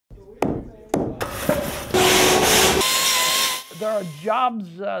there are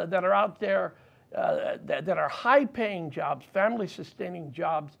jobs that are out there that are high-paying jobs, family-sustaining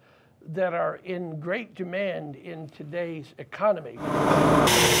jobs that are in great demand in today's economy.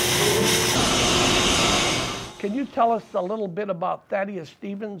 Can you tell us a little bit about Thaddeus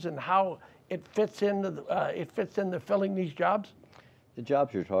Stevens and how it fits into filling these jobs? The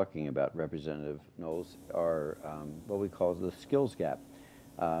jobs you're talking about, Representative Knowles, are what we call the skills gap.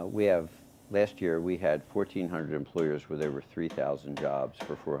 Last year we had 1,400 employers with over 3,000 jobs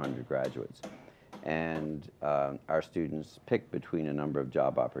for 400 graduates. And our students picked between a number of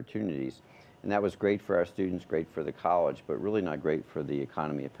job opportunities. And that was great for our students, great for the college, but really not great for the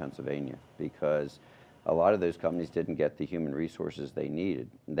economy of Pennsylvania, because a lot of those companies didn't get the human resources they needed.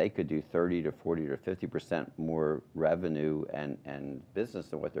 They could do 30 to 40 to 50% more revenue and business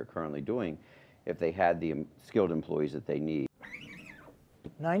than what they're currently doing if they had the skilled employees that they need.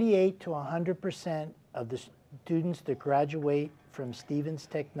 98 to 100% of the students that graduate from Stevens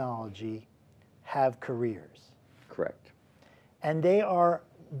Technology have careers. Correct. And they are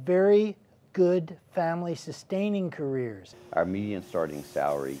very good family-sustaining careers. Our median starting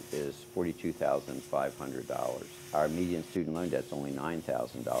salary is $42,500. Our median student loan debt is only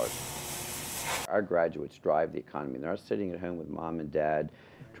 $9,000. Our graduates drive the economy. They're not sitting at home with mom and dad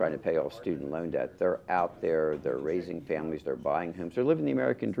trying to pay off student loan debt. They're out there, they're raising families, they're buying homes, they're living the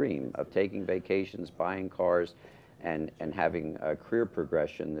American dream of taking vacations, buying cars, and having a career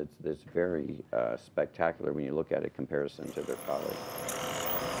progression that's very spectacular when you look at it in comparison to their colleagues.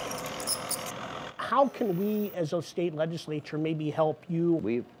 How can we, as a state legislature, maybe help you?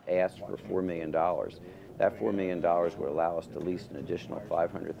 We've asked for $4 million. That $4 million would allow us to lease an additional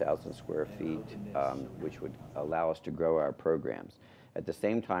 500,000 square feet, which would allow us to grow our programs. At the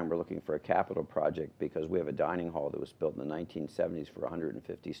same time, we're looking for a capital project because we have a dining hall that was built in the 1970s for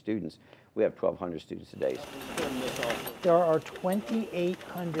 150 students. We have 1,200 students today. There are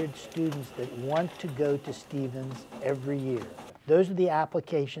 2,800 students that want to go to Stevens every year. Those are the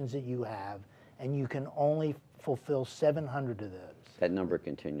applications that you have, and you can only fulfill 700 of those. That number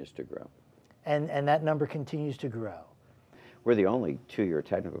continues to grow. And that number continues to grow. We're the only two-year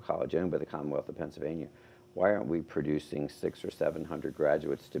technical college owned by the Commonwealth of Pennsylvania. Why aren't we producing 600 or 700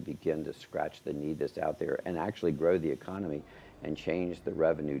 graduates to begin to scratch the need that's out there and actually grow the economy and change the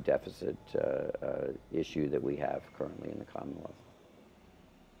revenue deficit issue that we have currently in the Commonwealth?